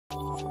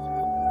Hi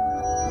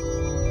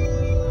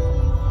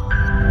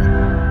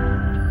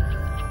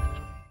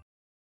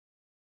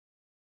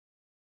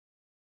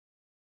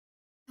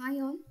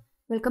all,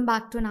 welcome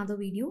back to another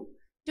video.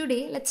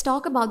 Today let's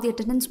talk about the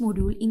attendance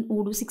module in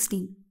Odoo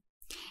 16.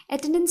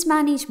 Attendance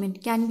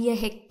management can be a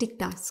hectic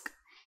task.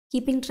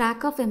 Keeping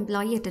track of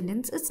employee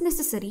attendance is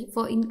necessary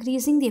for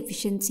increasing the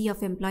efficiency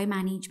of employee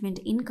management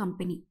in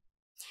company.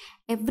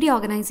 Every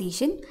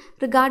organization,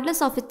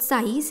 regardless of its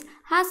size,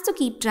 has to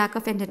keep track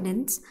of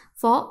attendance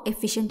for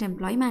efficient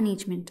employee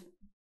management.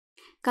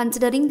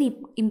 Considering the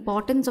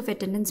importance of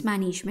attendance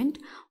management,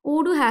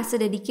 Odoo has a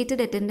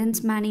dedicated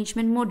attendance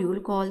management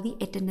module called the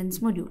attendance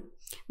module,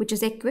 which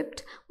is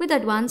equipped with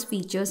advanced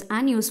features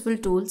and useful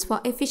tools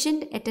for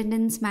efficient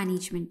attendance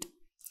management.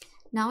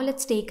 Now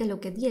let's take a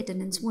look at the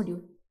attendance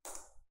module.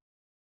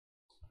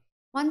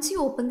 Once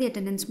you open the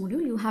attendance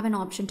module, you have an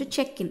option to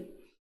check in.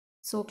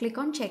 So click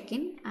on check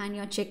in and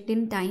your checked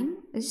in time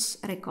is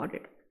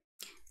recorded.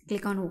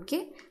 Click on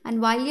OK,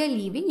 and while you're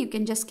leaving you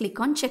can just click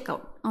on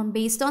checkout.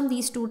 Based on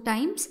these two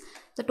times,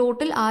 the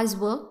total hours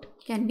worked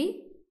can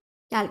be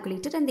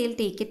calculated and they'll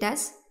take it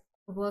as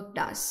worked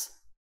hours.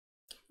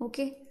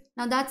 Okay,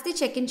 now that's the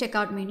check-in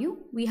checkout menu.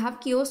 We have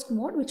kiosk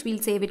mode, which we'll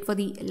save it for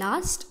the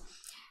last.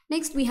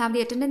 Next we have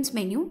the attendance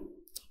menu.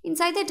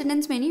 Inside the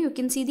attendance menu you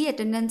can see the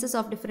attendances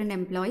of different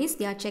employees,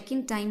 their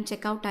check-in time,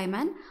 checkout time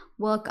and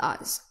work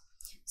hours.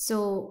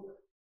 So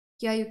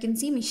here you can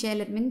see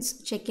Michelle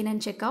admins check-in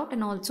and checkout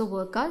and also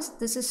work hours.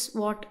 This is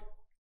what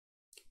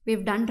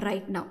we've done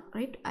right now,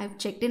 right? I've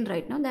checked in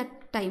right now,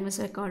 that time is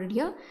recorded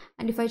here,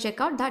 and if I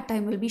check out, that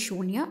time will be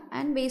shown here,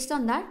 and based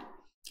on that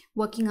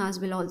working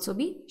hours will also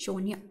be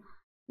shown here.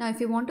 Now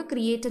if you want to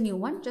create a new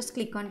one, just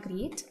click on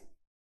create.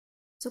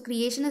 So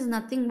creation is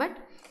nothing but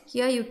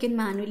here you can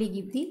manually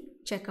give the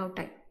checkout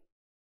time.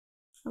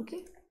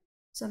 Okay,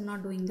 so I'm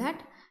not doing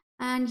that.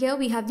 And here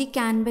we have the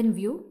Kanban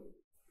view,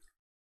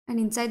 and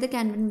inside the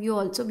Kanban view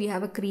also we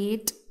have a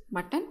create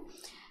button.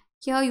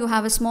 Here you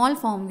have a small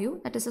form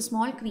view, that is a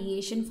small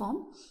creation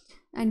form,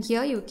 and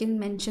here you can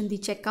mention the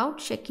checkout,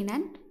 check-in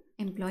and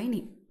employee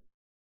name.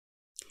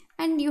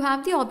 And you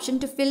have the option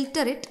to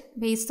filter it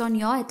based on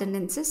your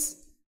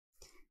attendances,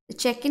 the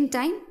check-in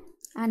time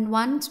and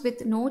ones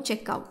with no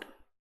checkout.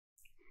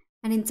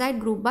 And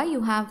inside group by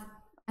you have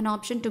an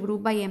option to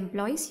group by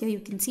employees. Here you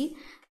can see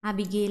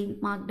Abigail,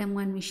 Mark Demo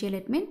and Michelle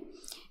admin.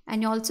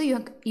 And also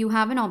you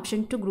have an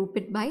option to group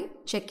it by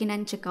check-in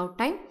and checkout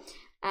time.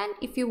 And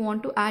if you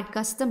want to add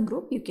custom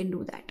group, you can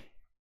do that.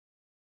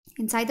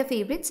 Inside the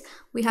favorites,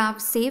 we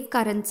have save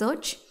current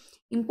search,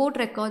 import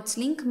records,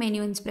 link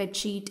menu in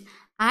spreadsheet,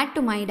 add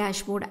to my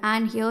dashboard,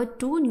 and here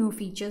two new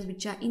features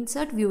which are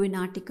insert view in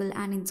article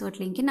and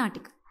insert link in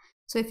article.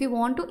 So if you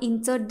want to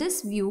insert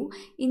this view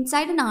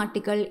inside an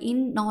article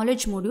in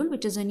knowledge module,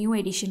 which is a new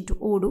addition to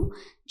Odoo,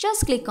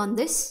 just click on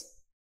this.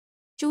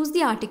 Choose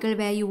the article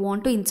where you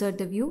want to insert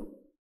the view.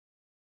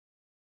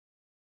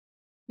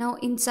 Now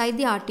inside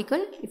the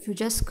article, if you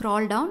just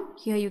scroll down,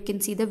 here you can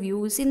see the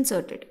view is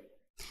inserted.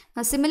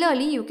 Now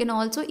similarly, you can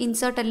also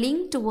insert a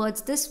link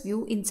towards this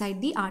view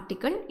inside the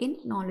article in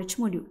knowledge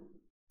module.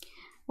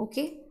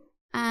 Okay,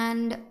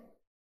 and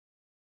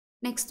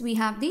next we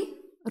have the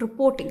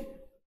reporting.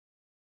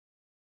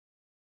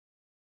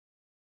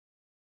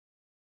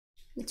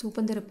 Let's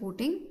open the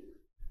reporting.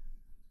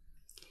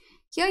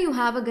 Here you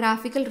have a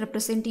graphical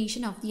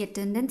representation of the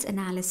attendance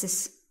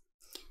analysis.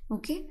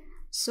 Okay,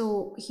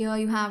 so here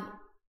you have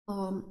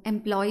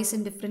employees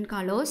in different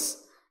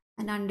colors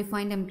and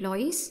undefined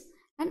employees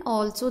and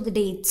also the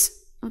dates.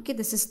 Okay,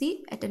 this is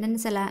the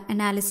attendance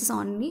analysis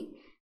on the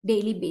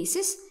daily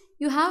basis.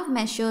 You have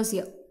measures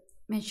here.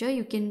 Measure,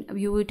 you can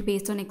view it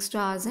based on extra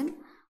hours and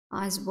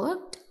hours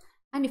worked,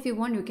 and if you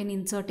want you can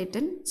insert it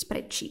in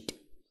spreadsheet.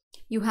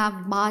 You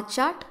have bar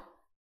chart,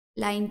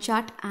 line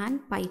chart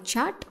and pie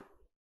chart.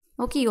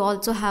 Okay, you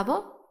also have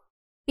a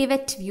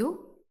pivot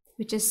view,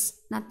 which is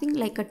nothing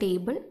like a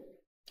table.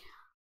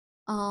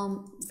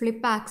 Flip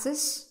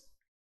axis,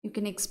 you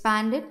can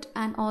expand it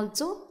and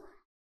also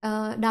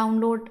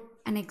download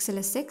an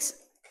XLSX.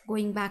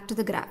 Going back to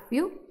the graph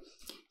view,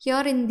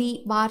 here in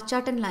the bar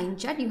chart and line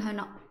chart you have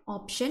an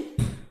option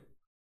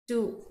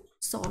to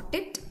sort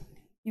it.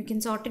 You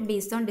can sort it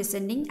based on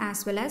descending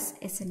as well as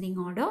ascending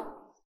order,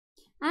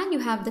 and you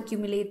have the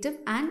cumulative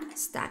and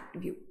stacked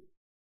view.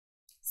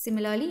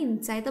 Similarly,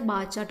 inside the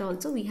bar chart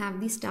also we have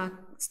the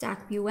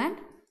stack view and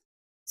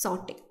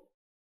sorting.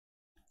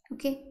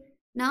 Okay,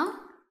 now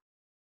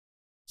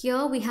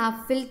here we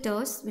have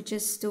filters, which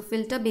is to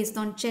filter based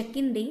on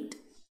check-in date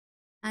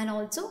and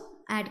also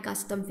add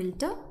custom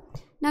filter.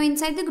 Now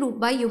inside the group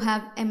by you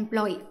have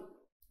employee,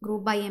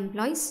 group by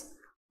employees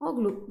or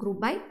group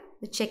by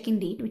the check-in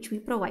date which we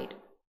provide.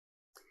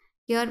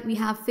 Here we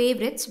have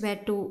favorites where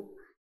to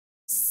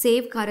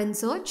save current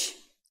search,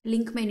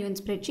 link menu in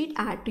spreadsheet,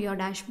 add to your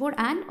dashboard,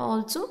 and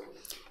also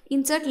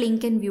insert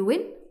link and view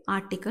in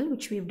article,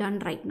 which we've done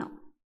right now.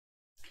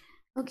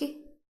 Okay,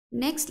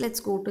 next let's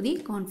go to the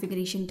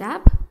configuration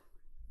tab.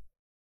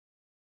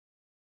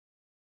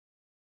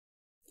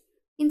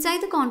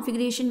 Inside the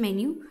configuration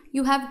menu,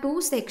 you have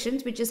two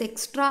sections, which is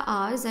extra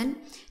hours and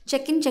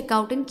check-in,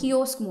 check-out in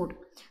kiosk mode.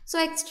 So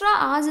extra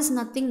hours is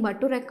nothing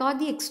but to record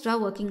the extra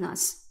working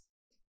hours.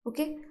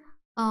 Okay,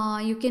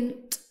 you can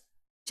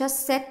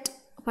just set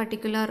a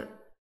particular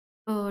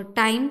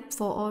time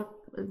for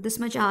this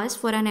much hours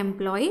for an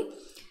employee.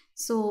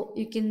 So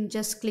you can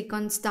just click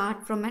on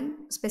start from and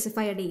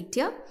specify a date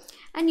here,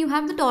 and you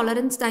have the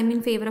tolerance time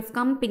in favor of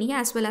company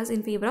as well as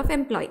in favor of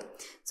employee.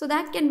 So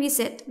that can be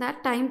set,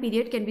 that time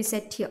period can be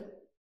set here,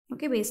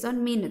 okay, based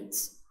on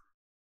minutes.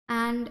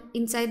 And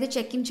inside the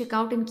check-in,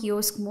 check-out in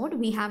kiosk mode,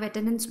 we have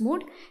attendance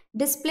mode,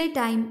 display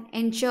time,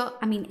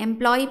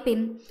 employee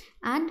pin,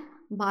 and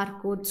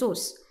barcode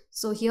source.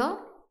 So here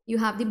you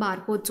have the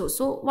barcode source.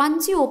 So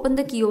once you open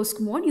the kiosk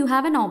mode, you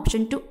have an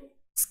option to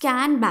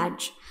scan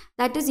badge.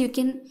 That is, you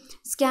can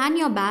scan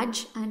your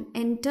badge and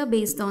enter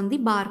based on the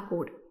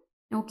barcode.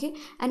 Okay,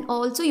 and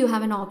also you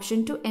have an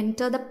option to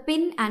enter the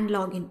pin and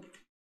login.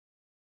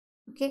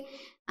 Okay,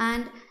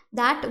 and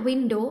that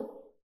window,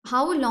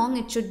 how long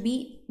it should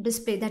be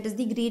displayed, that is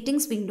the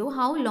greetings window,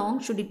 how long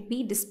should it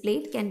be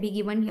displayed, can be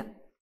given here.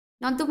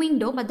 Not the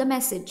window but the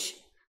message.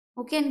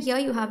 Okay, and here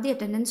you have the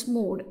attendance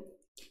mode.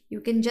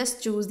 You can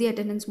just choose the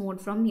attendance mode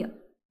from here.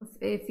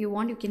 If you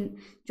want, you can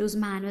choose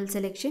manual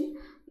selection.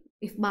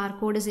 If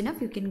barcode is enough,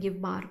 you can give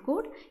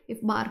barcode.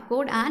 If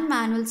barcode and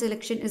manual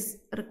selection is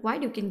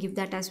required, you can give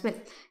that as well.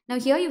 Now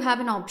here you have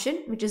an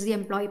option, which is the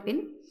employee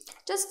pin.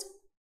 Just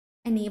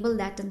enable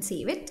that and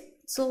save it.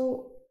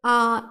 So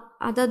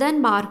other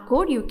than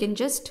barcode, you can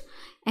just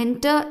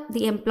enter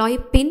the employee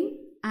pin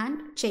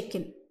and check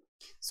in.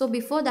 So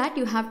before that,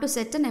 you have to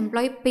set an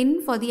employee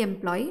pin for the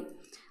employee.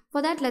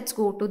 For that, let's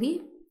go to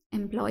the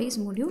employees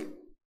module.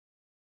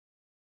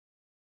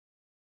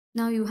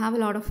 Now you have a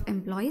lot of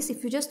employees.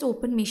 If you just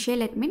open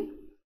Michelle admin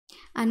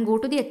and go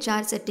to the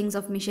HR settings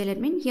of Michelle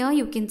admin, here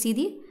you can see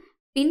the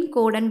pin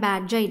code and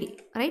badge ID,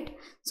 right?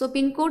 So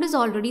pin code is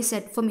already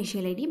set for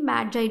Michelle ID,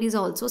 badge ID is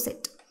also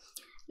set.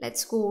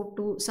 Let's go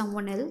to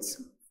someone else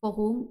for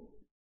whom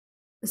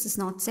this is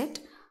not set.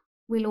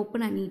 We'll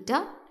open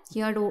Anita.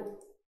 Here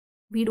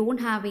we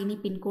don't have any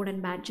pin code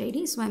and badge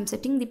ID, so I'm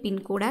setting the pin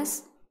code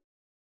as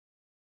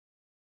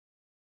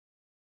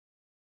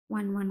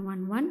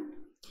 1111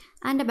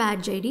 and a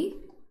badge ID.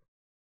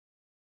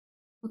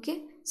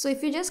 Okay, so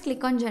if you just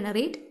click on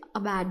generate, a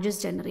badge is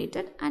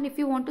generated, and if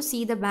you want to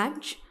see the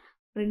badge,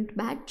 print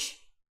badge.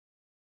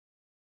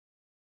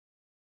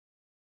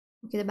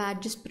 Okay, the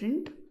badge is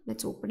print.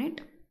 Let's open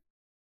it.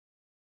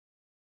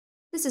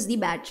 This is the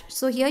badge.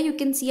 So here you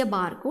can see a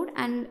barcode,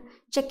 and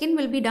check-in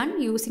will be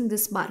done using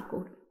this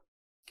barcode.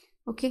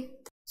 Okay,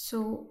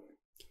 so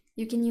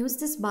you can use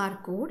this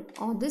barcode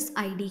or this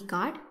ID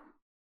card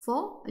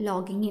for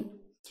logging in.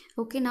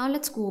 Okay, now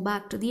let's go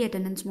back to the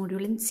attendance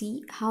module and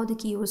see how the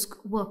kiosk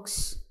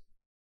works.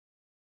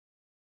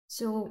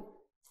 So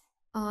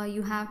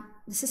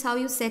this is how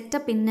you set a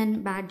pin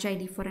and badge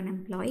ID for an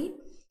employee.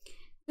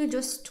 You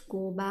just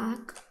go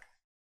back,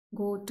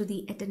 go to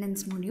the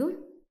attendance module,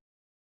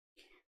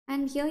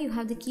 and here you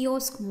have the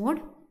kiosk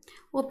mode.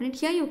 Open it.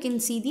 Here you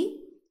can see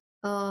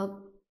the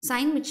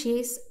sign which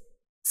says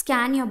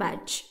scan your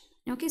badge.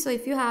 Okay, so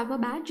if you have a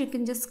badge, you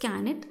can just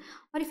scan it,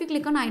 or if you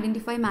click on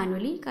identify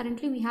manually.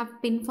 Currently we have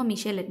pin for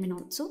Michelle admin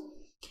also.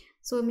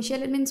 So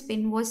Michelle admin's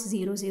pin was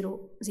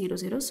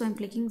 0000, so I'm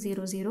clicking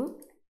 0000,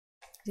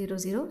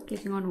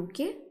 clicking on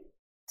OK.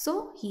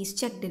 So he's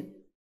checked in.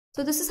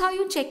 So this is how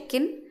you check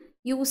in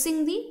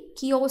using the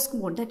kiosk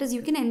mode. That is,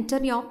 you can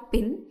enter your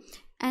pin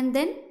and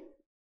then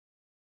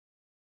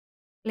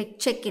like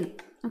check in.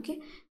 Okay,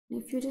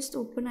 if you just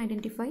open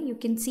identify, you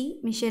can see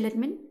Michelle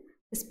admin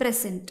is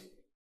present.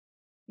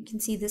 You can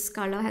see this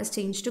color has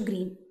changed to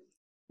green.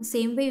 The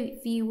same way,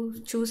 if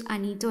you choose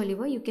Anita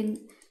Oliver, you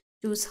can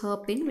choose her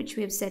pin, which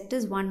we have set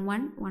as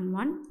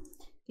 1111.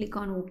 Click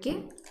on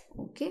OK.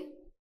 Okay,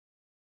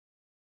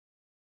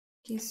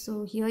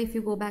 so here if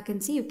you go back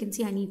and see, you can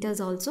see Anita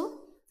is also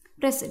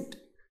present.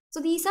 So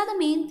these are the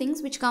main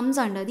things which comes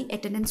under the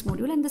attendance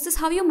module, and this is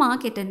how you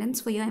mark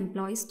attendance for your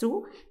employees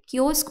through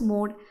kiosk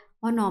mode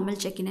or normal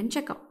check-in and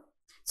check-out.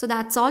 So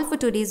that's all for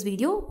today's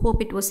video.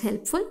 Hope it was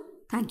helpful.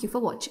 Thank you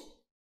for watching.